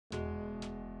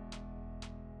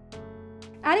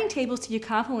Adding tables to your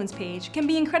Confluence page can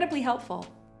be incredibly helpful.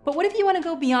 But what if you want to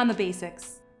go beyond the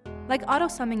basics? Like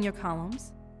auto-summing your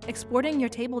columns, exporting your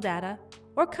table data,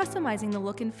 or customizing the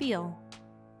look and feel.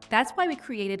 That's why we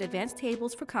created Advanced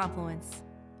Tables for Confluence,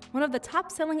 one of the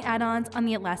top-selling add-ons on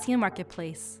the Atlassian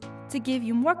marketplace, to give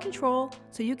you more control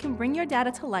so you can bring your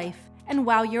data to life and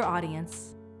wow your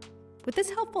audience. With this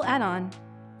helpful add-on,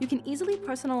 you can easily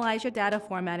personalize your data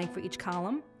formatting for each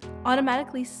column,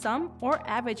 automatically sum or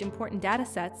average important data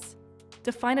sets,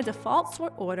 define a default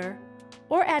sort order,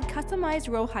 or add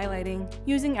customized row highlighting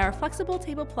using our Flexible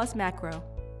Table Plus macro.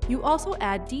 You also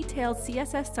add detailed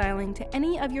CSS styling to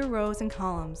any of your rows and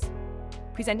columns,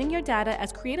 presenting your data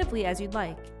as creatively as you'd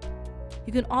like.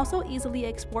 You can also easily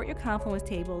export your Confluence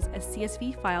tables as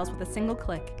CSV files with a single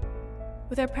click.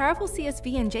 With our powerful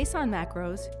CSV and JSON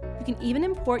macros, you can even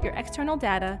import your external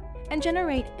data and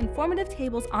generate informative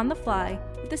tables on the fly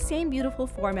with the same beautiful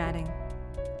formatting.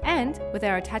 And with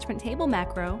our attachment table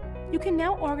macro, you can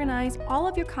now organize all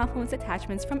of your Confluence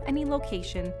attachments from any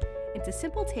location into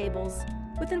simple tables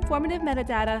with informative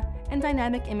metadata and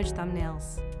dynamic image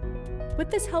thumbnails. With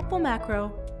this helpful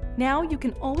macro, now you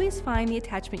can always find the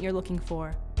attachment you're looking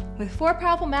for. With 4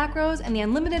 powerful macros and the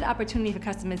unlimited opportunity for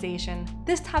customization,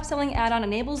 this top-selling add-on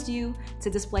enables you to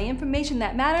display information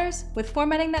that matters with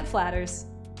formatting that flatters.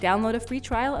 Download a free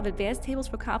trial of Advanced Tables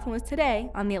for Confluence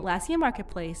today on the Atlassian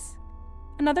marketplace.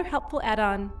 Another helpful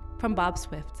add-on from Bob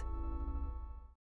Swift.